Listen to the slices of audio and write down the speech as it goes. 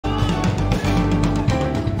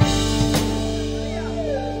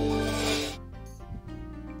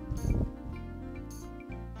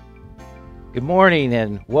Good morning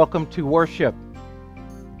and welcome to worship.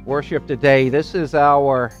 Worship today. This is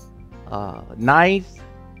our ninth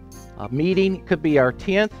meeting. It could be our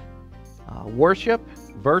 10th worship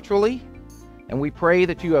virtually. And we pray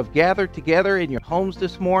that you have gathered together in your homes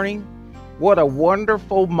this morning. What a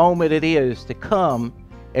wonderful moment it is to come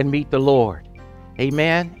and meet the Lord.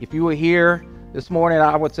 Amen. If you were here this morning,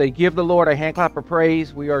 I would say give the Lord a hand clap of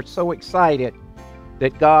praise. We are so excited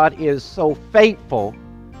that God is so faithful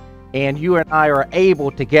and you and I are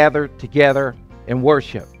able to gather together and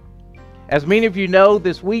worship. As many of you know,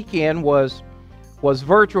 this weekend was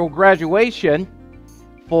virtual graduation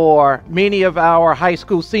for many of our high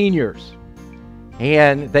school seniors.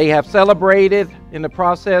 And they have celebrated in the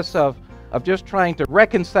process of just trying to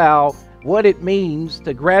reconcile what it means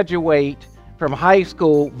to graduate from high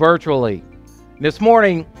school virtually. This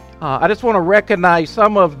morning, I just want to recognize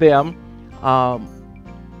some of them.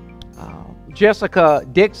 Jessica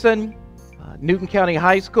Dixon, Newton County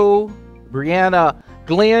High School. Brianna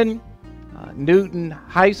Glenn, Newton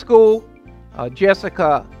High School.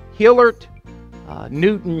 Jessica Hillert,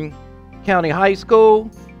 Newton County High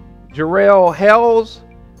School. Jarrell Hells,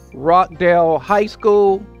 Rockdale High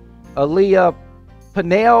School. Aaliyah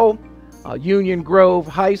Pinnell, Union Grove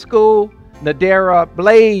High School. Nadera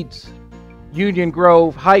Blades, Union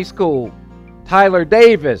Grove High School. Tyler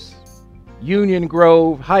Davis, Union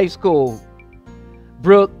Grove High School.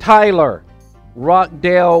 Brooke Tyler,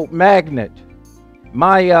 Rockdale Magnet.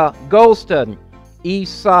 Maya Golston,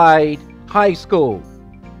 Eastside High School.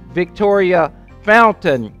 Victoria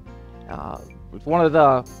Fountain, one of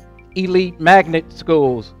the elite magnet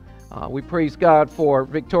schools. We praise God for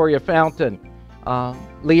Victoria Fountain.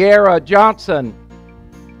 Leara Johnson,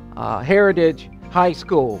 Heritage High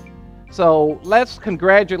School. So let's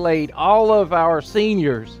congratulate all of our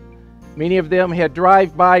seniors. Many of them had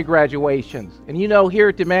drive-by graduations. And you know, here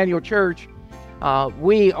at the Emmanuel Church,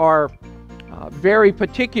 we are very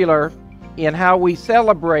particular in how we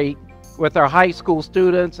celebrate with our high school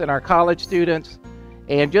students and our college students.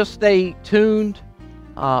 And just stay tuned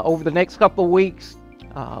over the next couple of weeks.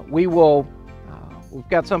 We've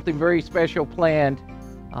got something very special planned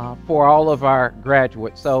for all of our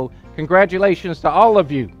graduates. So congratulations to all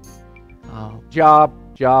of you. Job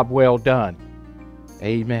well done.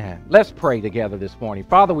 Amen. Let's pray together this morning.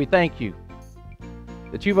 Father, we thank you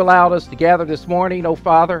that you've allowed us to gather this morning, oh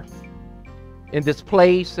Father, in this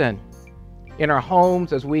place and in our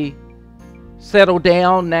homes as we settle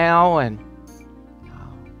down now and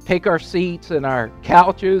take our seats in our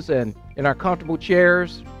couches and in our comfortable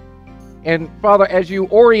chairs. And Father, as you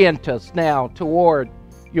orient us now toward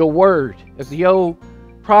your word, as the old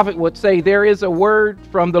prophet would say, there is a word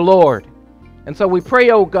from the Lord. And so we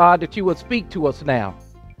pray, oh God, that you would speak to us now.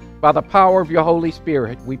 By the power of your Holy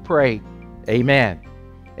Spirit, we pray. Amen.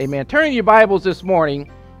 Amen. Turn your Bibles this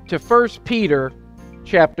morning to 1 Peter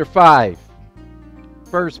chapter 5.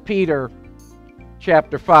 1 Peter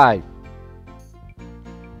chapter 5.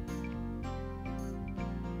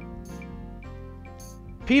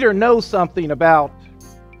 Peter knows something about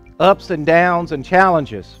ups and downs and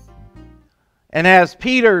challenges. And as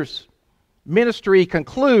Peter's ministry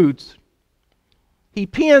concludes, he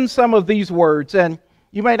pens some of these words. And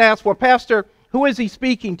you might ask, well, Pastor, who is he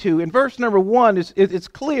speaking to? In verse number 1, it's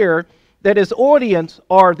clear that his audience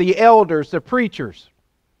are the elders, the preachers.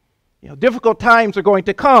 You know, difficult times are going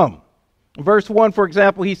to come. In verse 1, for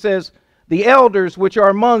example, he says, the elders which are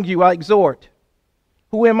among you I exhort,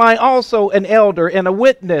 who am I also an elder and a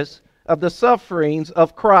witness of the sufferings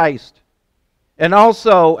of Christ, and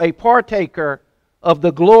also a partaker of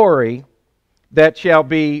the glory that shall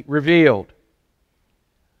be revealed.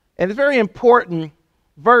 And it's a very important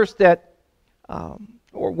verse that,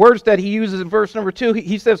 or words that he uses in verse number 2.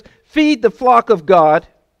 He says, feed the flock of God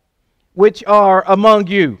which are among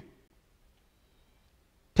you,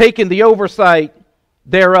 taking the oversight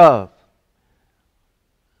thereof.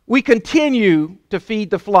 We continue to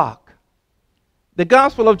feed the flock. The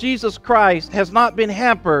gospel of Jesus Christ has not been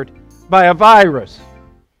hampered by a virus,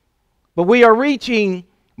 but we are reaching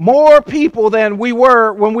more people than we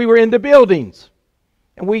were when we were in the buildings.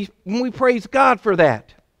 And we praise God for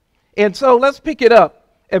that. And so let's pick it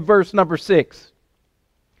up at verse number 6.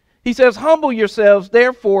 He says, humble yourselves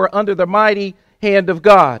therefore under the mighty hand of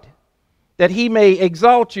God, that he may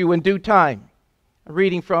exalt you in due time. I'm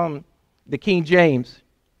reading from the King James.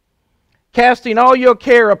 Casting all your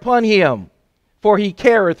care upon him, for he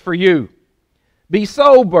careth for you. Be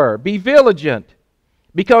sober, be vigilant,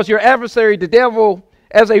 because your adversary the devil,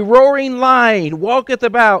 as a roaring lion, walketh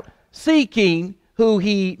about, seeking who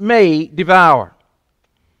he may devour.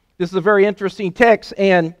 This is a very interesting text,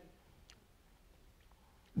 and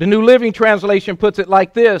The New Living Translation puts it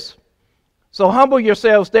like this: so humble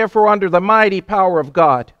yourselves, therefore, under the mighty power of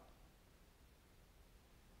God,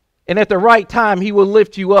 and at the right time He will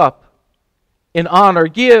lift you up in honor.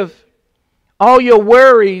 Give all your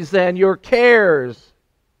worries and your cares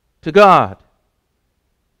to God,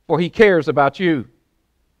 for He cares about you.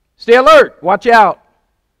 Stay alert. Watch out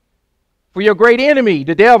for your great enemy,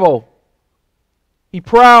 the devil. He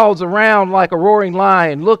prowls around like a roaring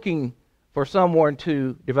lion, looking for someone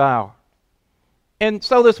to devour. And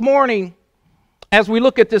so this morning, as we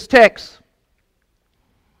look at this text,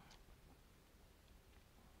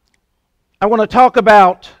 I want to talk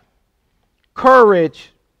about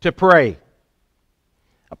courage to pray.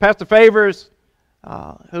 Pastor Favors,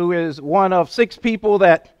 who is one of 6 people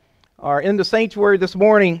that are in the sanctuary this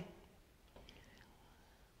morning,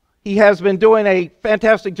 he has been doing a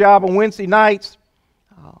fantastic job on Wednesday nights,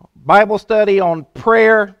 Bible study on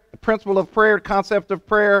prayer, the principle of prayer, concept of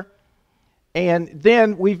prayer. And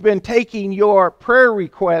then we've been taking your prayer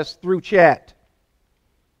requests through chat.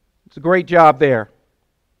 It's a great job there.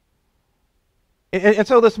 And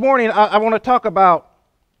so this morning, I want to talk about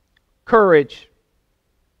courage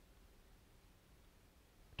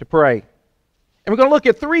to pray. And we're going to look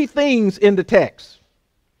at 3 things in the text.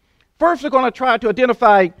 First, we're going to try to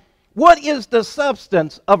identify what is the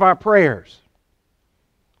substance of our prayers.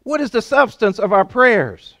 What is the substance of our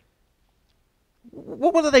prayers?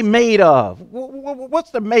 What are they made of? What's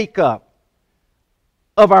the makeup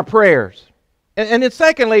of our prayers? And then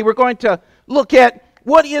secondly, we're going to look at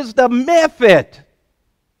what is the method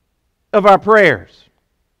of our prayers.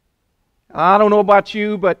 I don't know about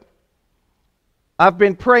you, but I've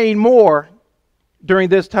been praying more during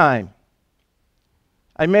this time.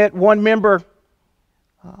 I met one member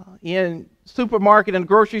in supermarket and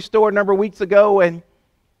grocery store a number of weeks ago, and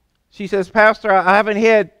she says, Pastor, I haven't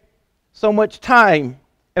had so much time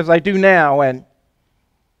as I do now, and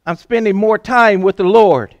I'm spending more time with the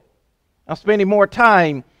Lord. I'm spending more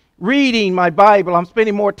time reading my Bible. I'm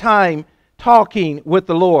spending more time talking with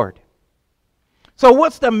the Lord. So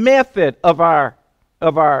what's the method of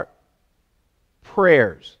our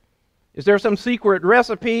prayers? Is there some secret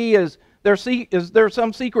recipe? Is there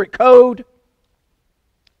some secret code?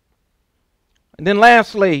 And then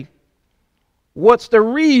lastly, what's the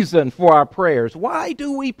reason for our prayers? Why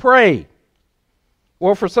do we pray?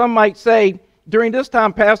 Well, for some might say, during this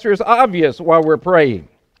time, Pastor, it's obvious why we're praying.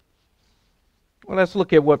 Well, let's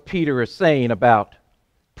look at what Peter is saying about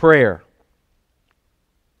prayer.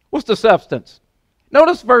 What's the substance?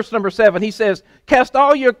 Notice verse number 7. He says, cast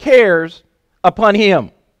all your cares upon Him.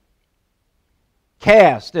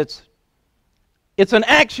 Cast. It's an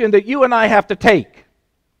action that you and I have to take.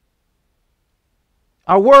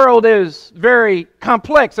 Our world is very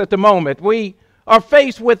complex at the moment. We are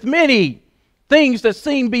faced with many things that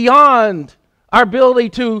seem beyond our ability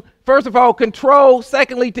to, first of all, control,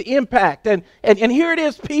 secondly, to impact. And here it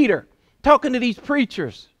is, Peter, talking to these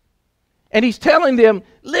preachers. And he's telling them,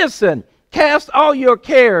 listen, cast all your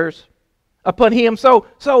cares upon Him. So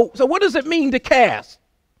what does it mean to cast?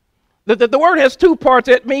 The word has 2 parts.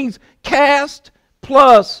 It means cast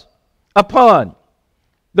plus upon.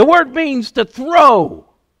 The word means to throw.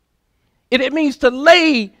 It means to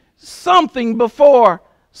lay something before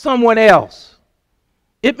someone else.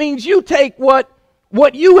 It means you take what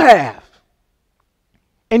you have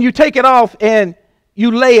and you take it off and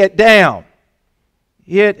you lay it down.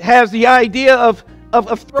 It has the idea of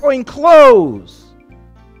throwing clothes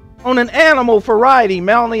on an animal for riding.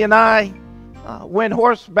 Melanie and I went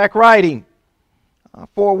horseback riding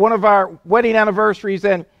for one of our wedding anniversaries,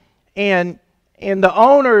 and the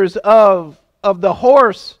owners of the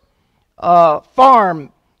horse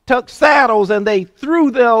farm took saddles and they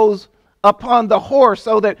threw those upon the horse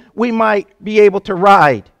so that we might be able to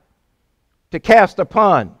ride, to cast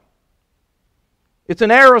upon. It's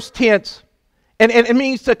an aorist tense, and it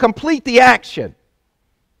means to complete the action.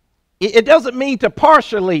 It doesn't mean to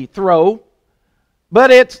partially throw, but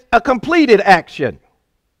it's a completed action.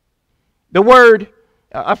 The word,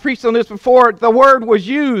 I preached on this before, the word was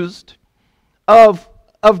used of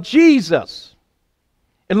Jesus.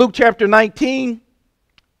 In Luke chapter 19,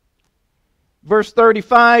 verse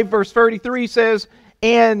 35, verse 33 says,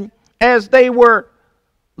 and as they were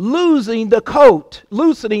loosening the coat,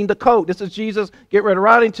 this is Jesus getting ready to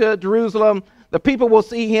ride into Jerusalem. The people will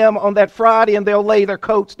see Him on that Friday and they'll lay their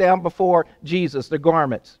coats down before Jesus, their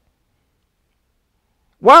garments.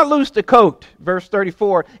 Why loose the coat? Verse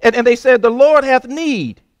 34. And they said, the Lord hath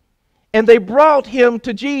need. And they brought Him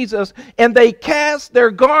to Jesus, and they cast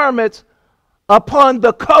their garments upon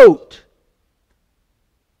the coat.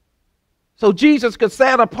 So Jesus could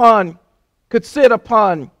sit upon could sit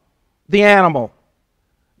upon the animal.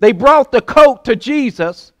 They brought the coat to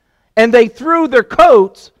Jesus, and they threw their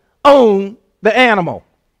coats on the animal.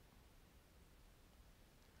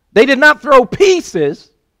 They did not throw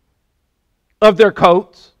pieces of their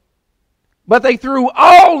coats, but they threw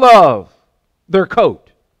all of their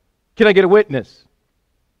coat. Can I get a witness?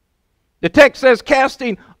 The text says,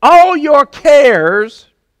 casting all your cares,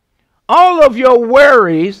 all of your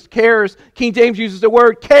worries, cares, King James uses the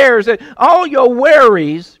word cares, and all your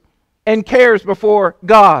worries and cares before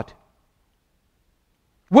God.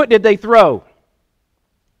 What did they throw?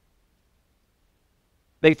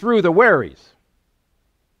 They threw the worries.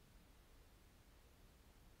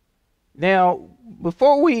 Now,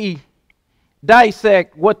 before we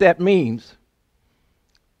dissect what that means,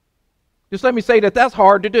 just let me say that that's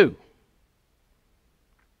hard to do.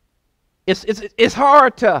 It's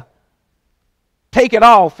hard to take it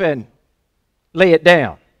off and lay it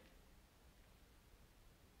down.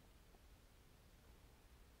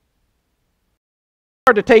 It's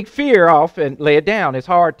hard to take fear off and lay it down. It's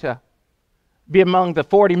hard to be among the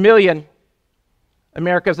 40 million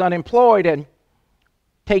America's unemployed and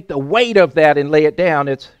take the weight of that and lay it down.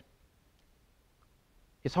 It's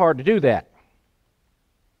hard to do that.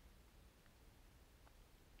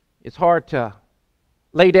 It's hard to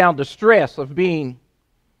lay down the stress of being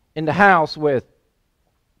in the house with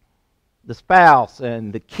the spouse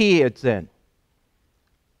and the kids and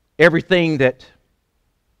everything that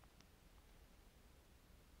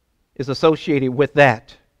is associated with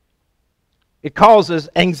that. It causes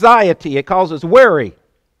anxiety. It causes worry.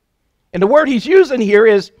 And the word he's using here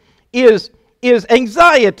is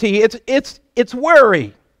anxiety. It's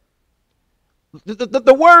worry.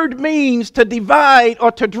 The word means to divide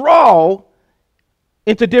or to draw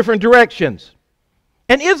into different directions.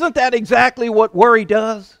 And isn't that exactly what worry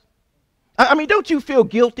does? I mean, don't you feel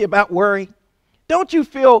guilty about worry? Don't you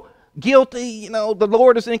feel guilty? You know, the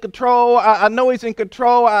Lord is in control. I know He's in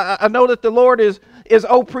control. I know that the Lord is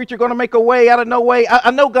oh, preacher, going to make a way out of no way. I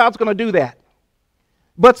know God's going to do that.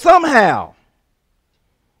 But somehow,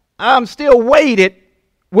 I'm still weighted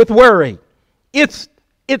with worry. It's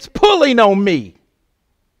pulling on me.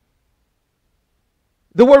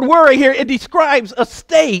 The word worry here, it describes a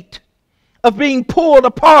state of being pulled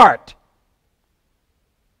apart.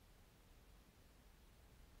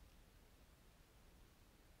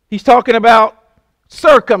 He's talking about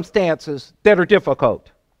circumstances that are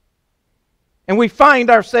difficult. And we find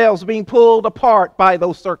ourselves being pulled apart by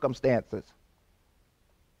those circumstances.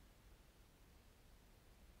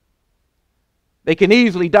 They can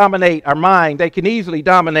easily dominate our mind. They can easily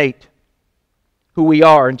dominate who we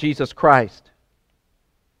are in Jesus Christ.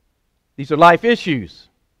 These are life issues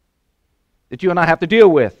that you and I have to deal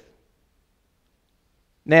with.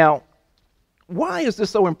 Now, why is this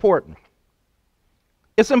so important?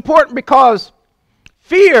 It's important because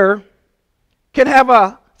fear can have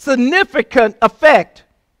a significant effect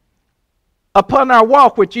upon our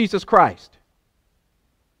walk with Jesus Christ.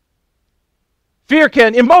 Fear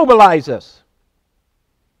can immobilize us.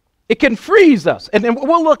 It can freeze us. And then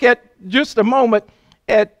we'll look at just a moment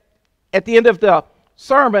at the end of the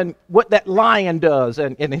sermon what that lion does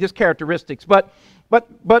and his characteristics. But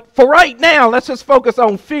for right now, let's just focus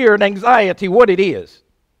on fear and anxiety, what it is.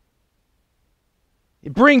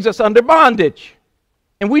 It brings us under bondage.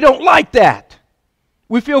 And we don't like that.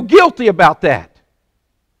 We feel guilty about that.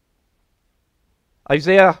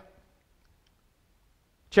 Isaiah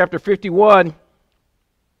chapter 51.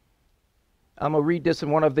 I'm going to read this in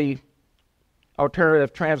one of the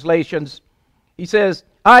alternative translations. He says,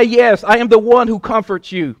 yes, I am the one who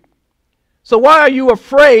comforts you. So why are you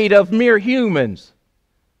afraid of mere humans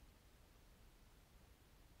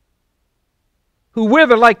who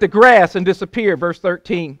wither like the grass and disappear? Verse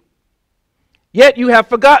 13. Yet you have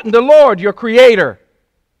forgotten the Lord, your Creator,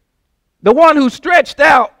 the one who stretched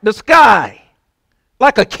out the sky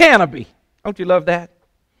like a canopy. Don't you love that?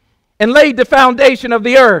 And laid the foundation of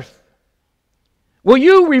the earth. Will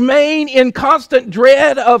you remain in constant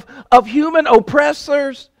dread of human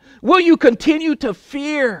oppressors? Will you continue to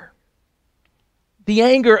fear the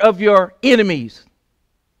anger of your enemies?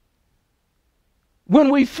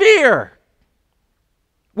 When we fear,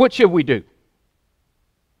 what should we do?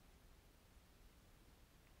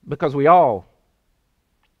 Because we all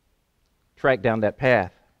track down that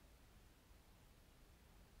path.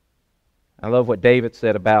 I love what David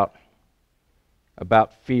said about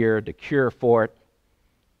fear, the cure for it.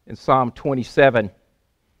 In Psalm 27,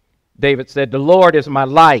 David said, the Lord is my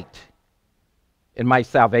light and my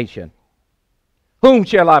salvation. Whom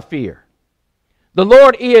shall I fear? The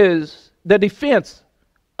Lord is the defense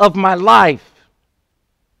of my life.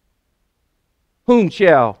 whom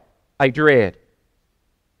shall I dread?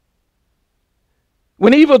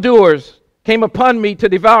 When evildoers came upon me to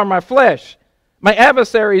devour my flesh, my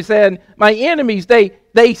adversaries and my enemies,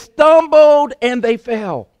 they stumbled and they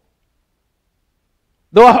fell.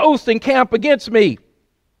 Though a host encamp against me,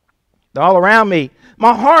 all around me,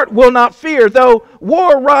 my heart will not fear. Though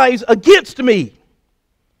war rise against me,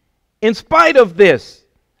 in spite of this,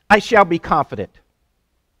 I shall be confident.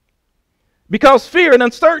 Because fear and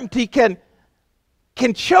uncertainty can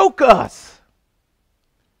choke us.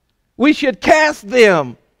 We should cast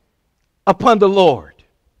them upon the Lord.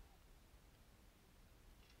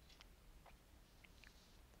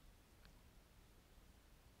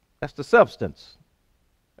 That's the substance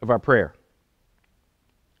of our prayer.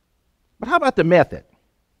 But how about the method?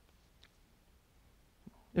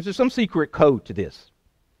 Is there some secret code to this?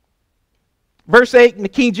 Verse 8 in the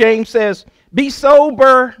King James says, be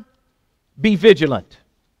sober, be vigilant.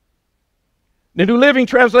 The New Living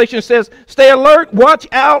Translation says, stay alert, watch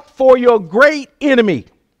out for your great enemy.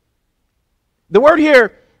 The word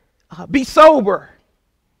here, be sober.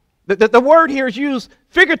 The word here is used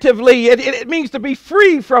figuratively. It means to be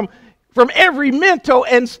free from every mental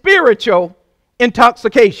and spiritual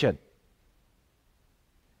intoxication.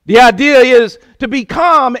 The idea is to be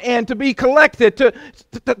calm and to be collected, to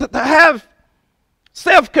have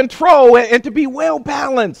self-control and to be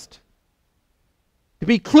well-balanced, to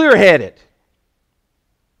be clear-headed.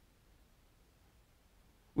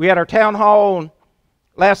 We had our town hall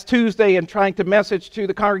last Tuesday and trying to message to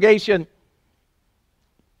the congregation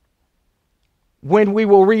when we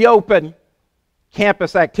will reopen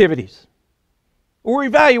campus activities. We're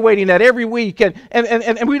evaluating that every week, and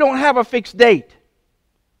we don't have a fixed date.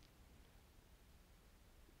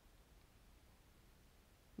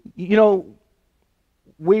 You know,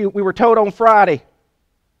 we were told on Friday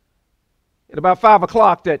at about 5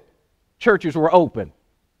 o'clock that churches were open,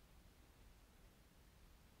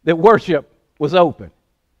 that worship was open.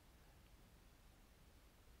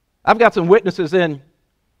 I've got some witnesses in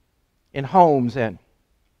homes and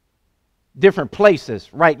different places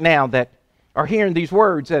right now that are hearing these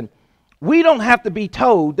words, and we don't have to be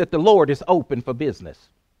told that the Lord is open for business.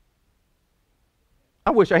 I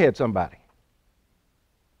wish I had somebody.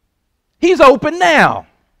 He's open now.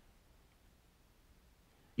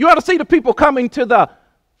 You ought to see the people coming to the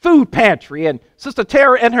food pantry, and Sister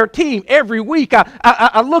Tara and her team every week.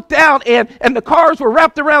 I looked out, and the cars were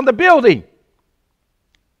wrapped around the building.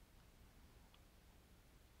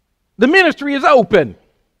 The ministry is open.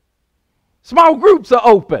 Small groups are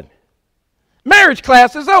open. Marriage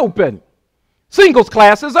class is open. Singles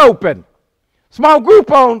class is open. Small group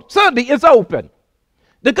on Sunday is open.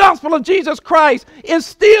 The gospel of Jesus Christ is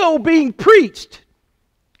still being preached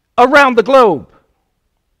around the globe.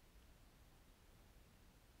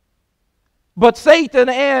 But Satan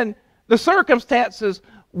and the circumstances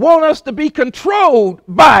want us to be controlled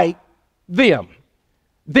by them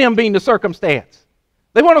being the circumstance.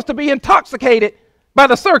 They want us to be intoxicated by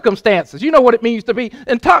the circumstances. You know what it means to be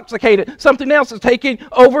intoxicated. Something else is taking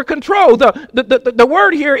over control. The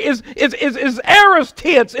word here is aorist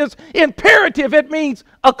tense. It's imperative. It means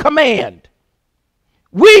a command.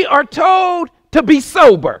 We are told to be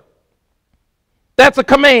sober. That's a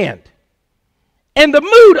command. And the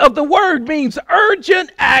mood of the word means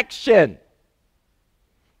urgent action.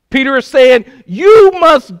 Peter is saying, you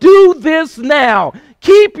must do this now.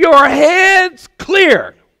 Keep your heads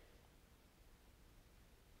clear.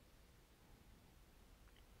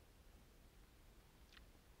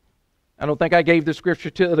 I don't think I gave the scripture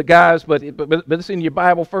to the guys, but it's in your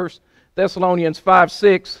Bible, 1 Thessalonians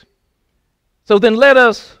 5:6. So then let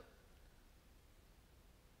us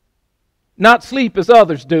not sleep as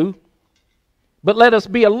others do, but let us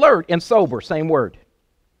be alert and sober, same word.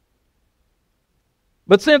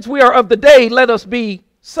 But since we are of the day, let us be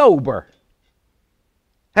sober,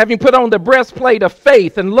 having put on the breastplate of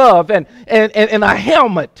faith and love and a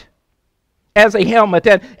helmet as a helmet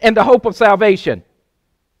and the hope of salvation.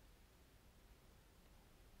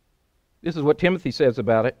 This is what Timothy says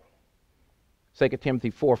about it. 2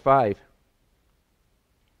 Timothy 4:5.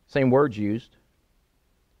 Same words used.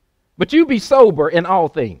 But you be sober in all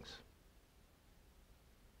things.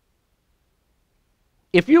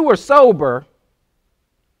 If you were sober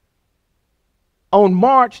on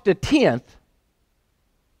March the 10th,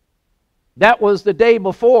 that was the day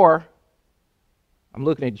before. I'm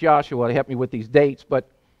looking at Joshua to help me with these dates, but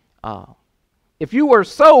if you were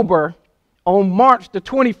sober on March the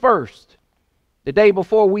 21st, the day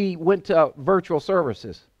before we went to virtual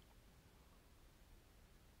services,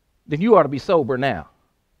 then you ought to be sober now.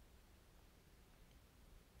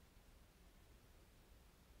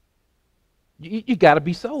 You got to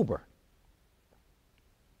be sober.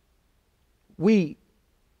 We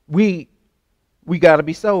got to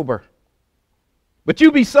be sober. But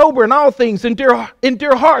you be sober in all things,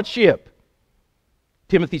 endure hardship.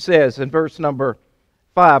 Timothy says in verse number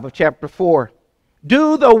 5 of chapter 4,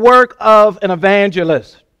 do the work of an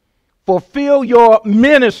evangelist. Fulfill your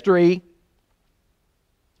ministry.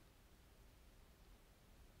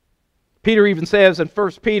 Peter even says in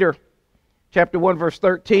 1 Peter chapter 1 verse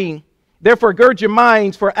 13, therefore gird your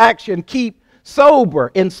minds for action, keep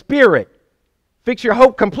sober in spirit. Fix your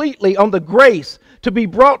hope completely on the grace to be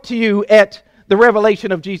brought to you at the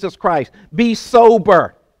revelation of Jesus Christ. Be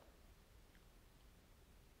sober.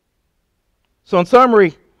 So in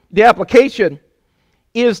summary, the application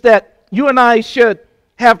is that you and I should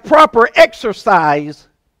have proper exercise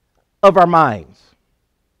of our minds.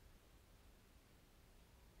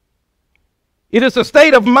 It is a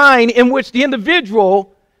state of mind in which the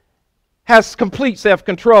individual has complete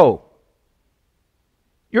self-control.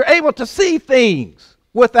 You're able to see things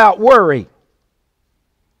without worry.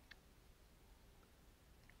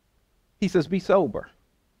 He says, be sober.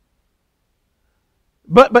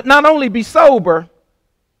 But not only be sober,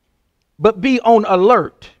 but be on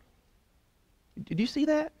alert. Did you see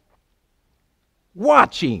that?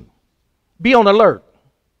 Watching. Be on alert.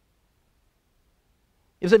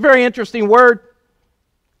 It's a very interesting word.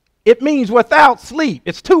 It means without sleep.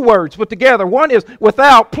 It's two words put together. One is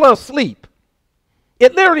without plus sleep.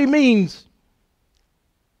 It literally means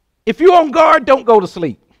if you're on guard, don't go to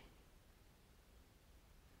sleep.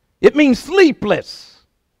 It means sleepless,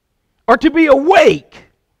 or to be awake,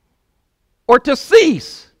 or to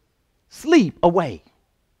cease, sleep away.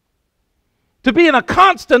 To be in a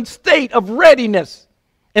constant state of readiness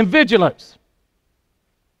and vigilance.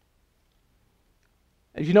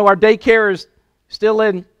 As you know, our daycare is still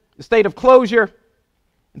in the state of closure.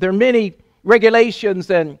 There are many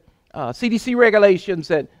regulations and CDC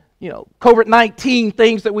regulations and COVID-19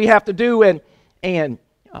 things that we have to do. And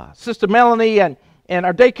Sister Melanie and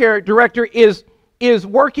our daycare director is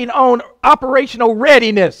working on operational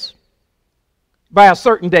readiness by a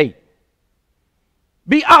certain date.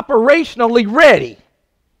 Be operationally ready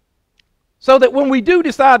so that when we do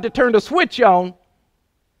decide to turn the switch on,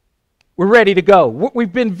 we're ready to go.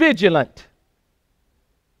 We've been vigilant,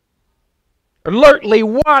 alertly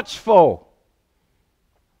watchful,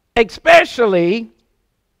 especially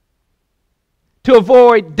to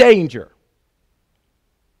avoid danger.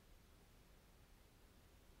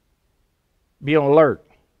 Be on alert.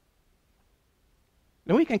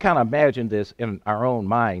 Now we can kind of imagine this in our own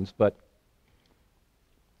minds, but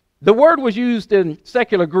the word was used in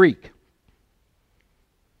secular Greek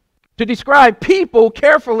to describe people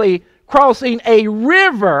carefully crossing a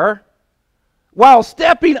river while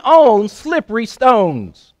stepping on slippery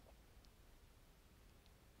stones.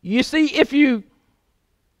 You see, if you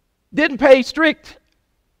didn't pay strict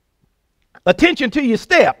attention to your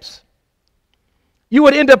steps, you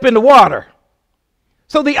would end up in the water.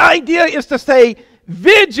 So the idea is to stay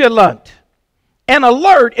vigilant and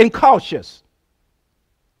alert and cautious.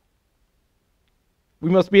 We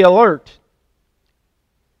must be alert.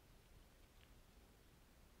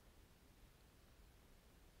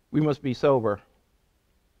 We must be sober.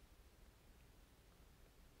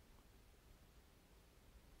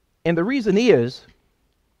 And the reason is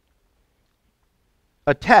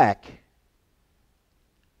attack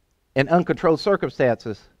and uncontrolled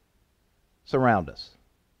circumstances surround us.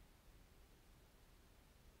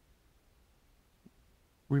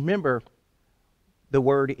 Remember, the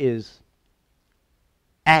word is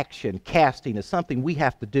action. Casting is something we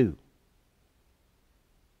have to do.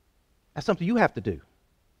 That's something you have to do.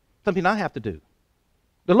 Something I have to do.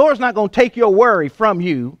 The Lord's not going to take your worry from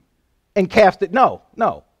you and cast it. No.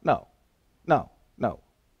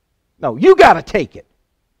 You got to take it.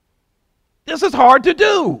 This is hard to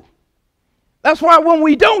do. That's why when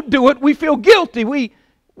we don't do it, we feel guilty.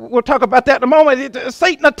 We'll talk about that in a moment.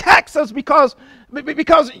 Satan attacks us because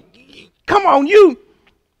come on,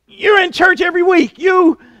 you're in church every week.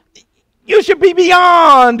 You should be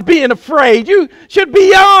beyond being afraid. You should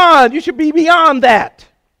be beyond that.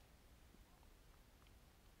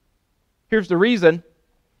 Here's the reason.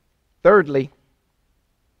 Thirdly,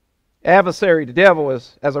 adversary, the devil,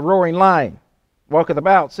 is as a roaring lion, walketh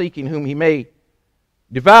about, seeking whom he may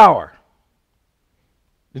devour.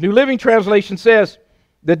 The New Living Translation says,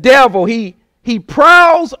 the devil, he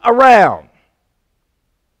prowls around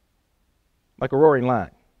like a roaring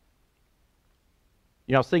lion.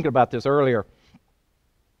 I was thinking about this earlier,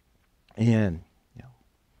 and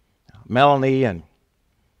Melanie and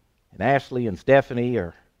Ashley and Stephanie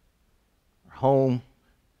are home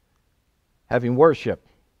having worship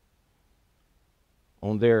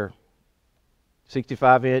on their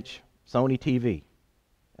 65-inch Sony TV.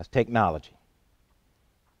 That's technology.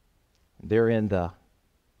 They're in the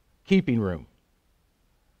keeping room.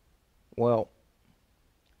 Well,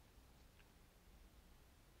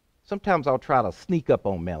 sometimes I'll try to sneak up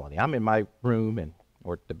on Melanie. I'm in my room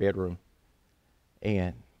or the bedroom,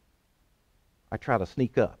 and I try to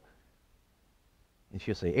sneak up. And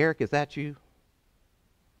she'll say, "Eric, is that you?"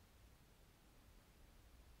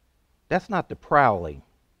 That's not the prowling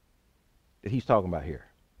that he's talking about here.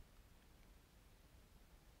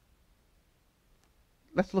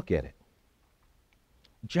 Let's look at it.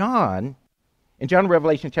 In John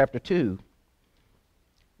Revelation chapter 2,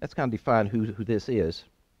 let's kind of define who this is.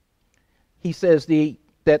 He says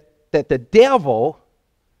that the devil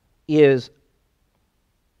is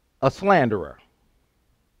a slanderer.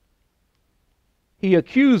 He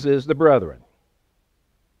accuses the brethren.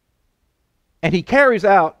 And he carries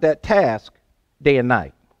out that task day and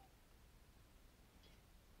night.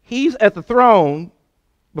 He's at the throne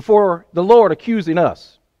before the Lord accusing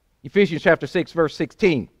us. Ephesians chapter 6, verse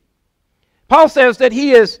 16. Paul says that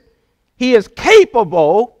he is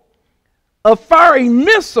capable of firing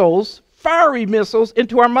fiery missiles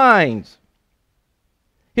into our minds.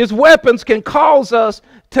 His weapons can cause us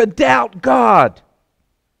to doubt God,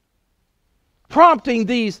 prompting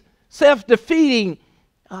these self-defeating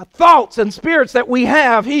thoughts and spirits that we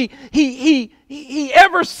have. He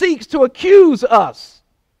ever seeks to accuse us,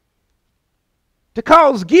 to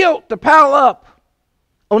cause guilt to pile up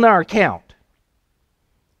on our account.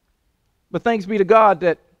 But thanks be to God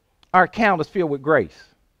that our account is filled with grace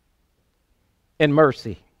and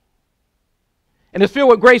mercy. And it's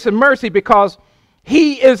filled with grace and mercy because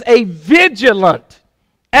he is a vigilant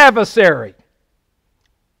adversary.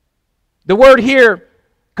 The word here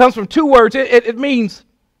comes from two words. It means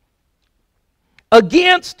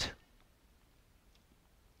against.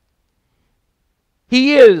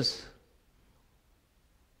 He is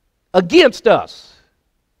against us.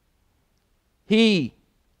 Two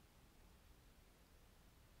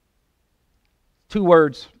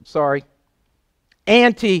words,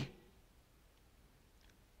 anti,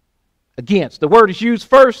 against. The word is used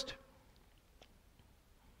first.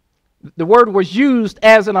 The word was used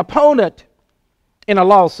as an opponent in a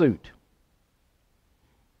lawsuit.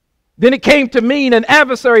 Then it came to mean an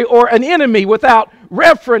adversary or an enemy without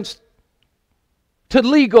reference to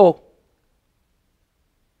legal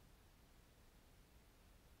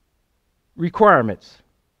requirements.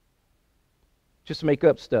 Just make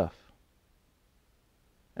up stuff.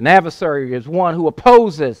 An adversary is one who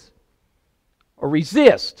opposes or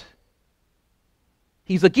resists.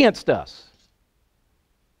 He's against us.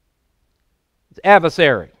 It's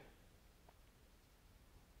adversary.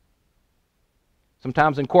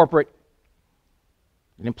 Sometimes in corporate,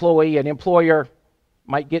 an employee, an employer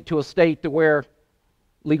might get to a state to where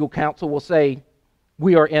legal counsel will say,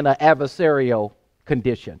 we are in an adversarial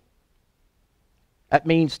condition. That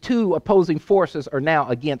means two opposing forces are now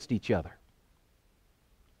against each other.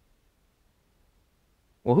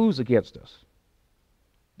 Well, who's against us?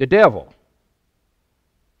 The devil.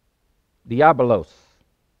 Diabolos.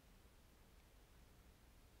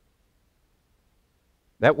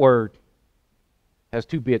 That word has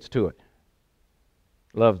two bits to it.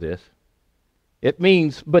 Love this. It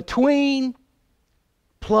means between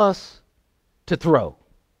plus to throw.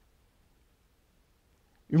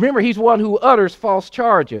 Remember, he's one who utters false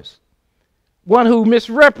charges, one who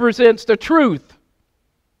misrepresents the truth.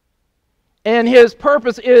 And his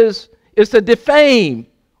purpose is to defame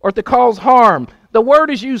or to cause harm. The word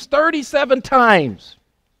is used 37 times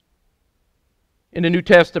in the New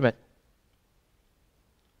Testament.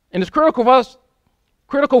 And it's critical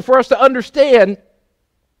for us to understand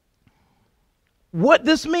what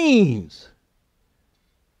this means.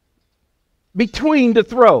 Between to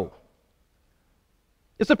throw.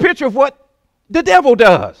 It's a picture of what the devil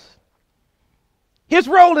does. His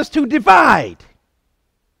role is to divide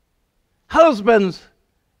husbands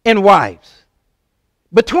and wives.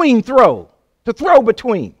 Between throw. To throw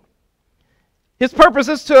between. His purpose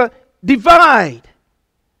is to divide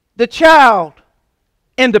the child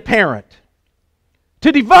and the parent.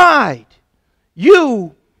 To divide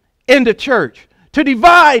you and the church. To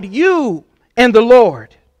divide you and the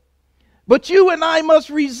Lord. But you and I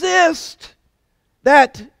must resist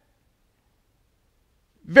that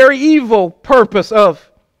very evil purpose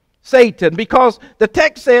of Satan, because the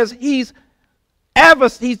text says he's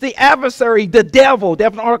the adversary, the devil.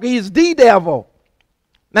 He's the devil.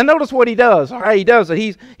 Now notice what he does. All right, he does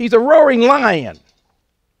it. He's a roaring lion.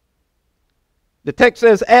 The text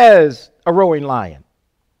says as a roaring lion.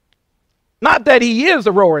 Not that he is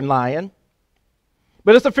a roaring lion,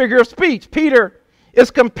 but it's a figure of speech. Peter is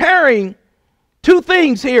comparing two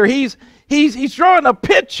things here. He's drawing a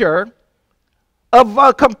picture of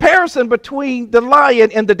a comparison between the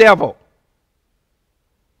lion and the devil.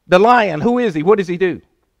 The lion, who is he? What does he do?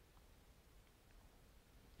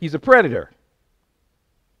 He's a predator.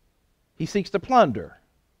 He seeks to plunder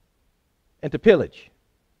and to pillage.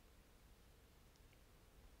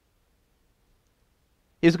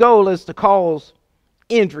 His goal is to cause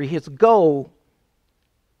injury. His goal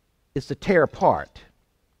is to tear apart.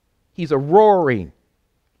 He's a roaring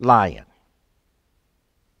lion.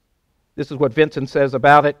 This is what Vincent says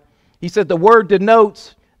about it. He said the word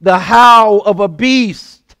denotes the howl of a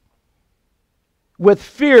beast with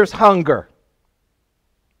fierce hunger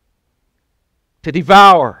to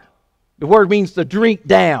devour. The word means to drink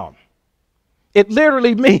down. It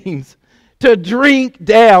literally means to drink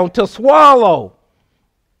down, to swallow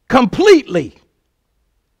completely.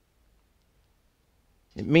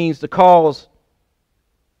 It means to cause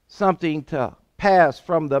something to pass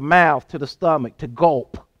from the mouth to the stomach, to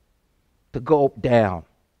gulp down.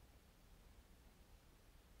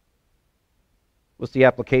 What's the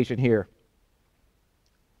application here?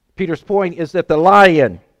 Peter's point is that the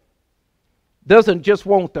lion doesn't just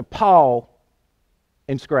want to paw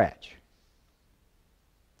and scratch.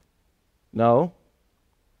 No.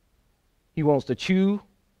 He wants to chew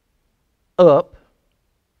up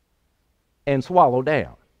and swallow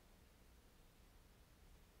down.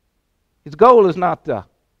 His goal is not to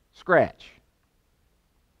scratch.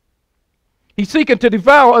 He's seeking to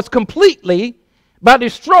devour us completely by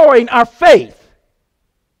destroying our faith.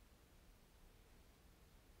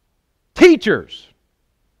 Teachers,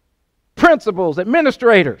 principals,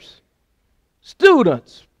 administrators,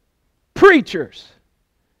 students, preachers,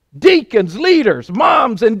 deacons, leaders,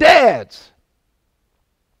 moms and dads.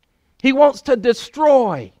 He wants to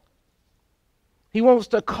destroy. He wants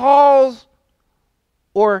to cause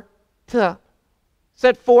or to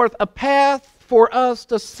set forth a path for us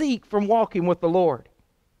to seek from walking with the Lord.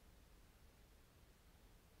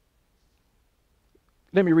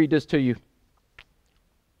 Let me read this to you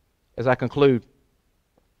as I conclude.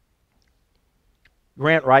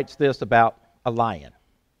 Grant writes this about a lion.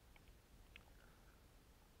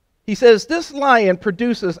 He says, this lion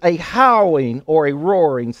produces a howling or a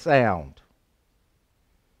roaring sound.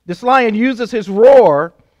 This lion uses his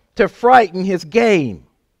roar to frighten his game.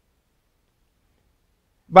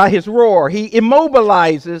 By his roar, he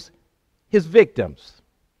immobilizes his victims.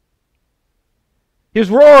 His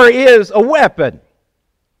roar is a weapon.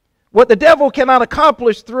 What the devil cannot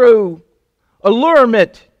accomplish through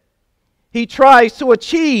allurement, he tries to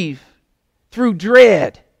achieve through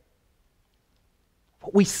dread.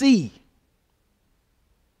 What we see.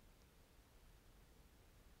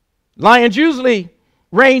 Lions usually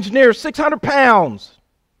range near 600 pounds,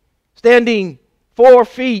 standing 4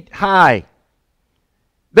 feet high.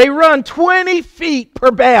 They run 20 feet per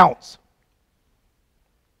bounce.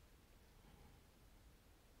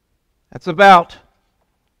 That's about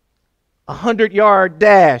a 100-yard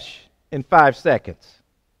dash in 5 seconds.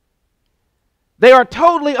 They are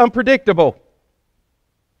totally unpredictable.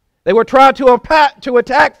 They were trying to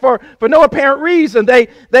attack for no apparent reason. They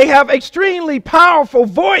have extremely powerful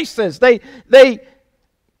voices. They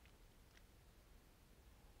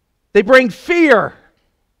bring fear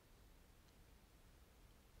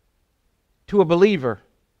to a believer.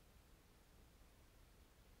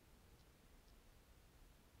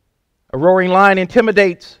 A roaring lion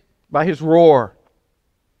intimidates by his roar.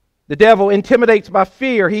 The devil intimidates by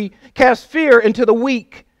fear. He casts fear into the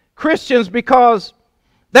weak Christians because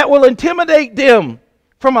that will intimidate them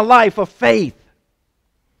from a life of faith.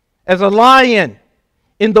 As a lion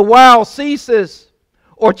in the wild ceases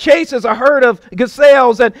or chases a herd of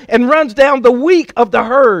gazelles and runs down the weak of the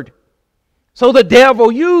herd, so the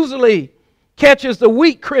devil usually catches the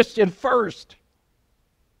weak Christian first.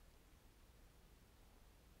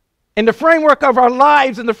 In the framework of our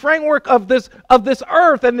lives, in the framework of this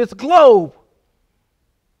earth and this globe,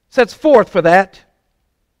 sets forth for that.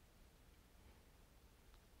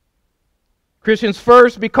 Christians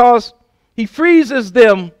first because he freezes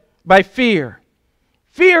them by fear.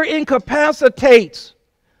 Fear incapacitates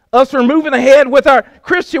us from moving ahead with our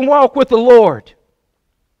Christian walk with the Lord.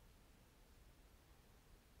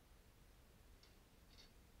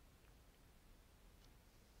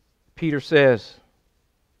 Peter says,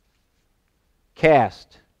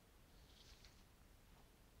 cast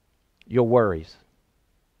your worries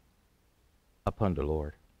upon the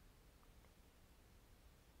Lord.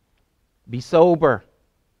 Be sober.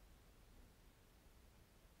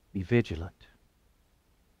 Be vigilant.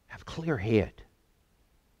 Have clear head,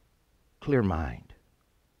 clear mind.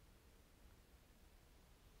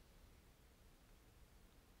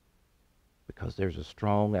 Because there's a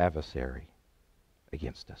strong adversary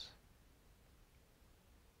against us.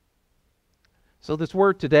 So this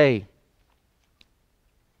word today,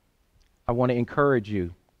 I want to encourage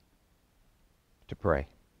you to pray.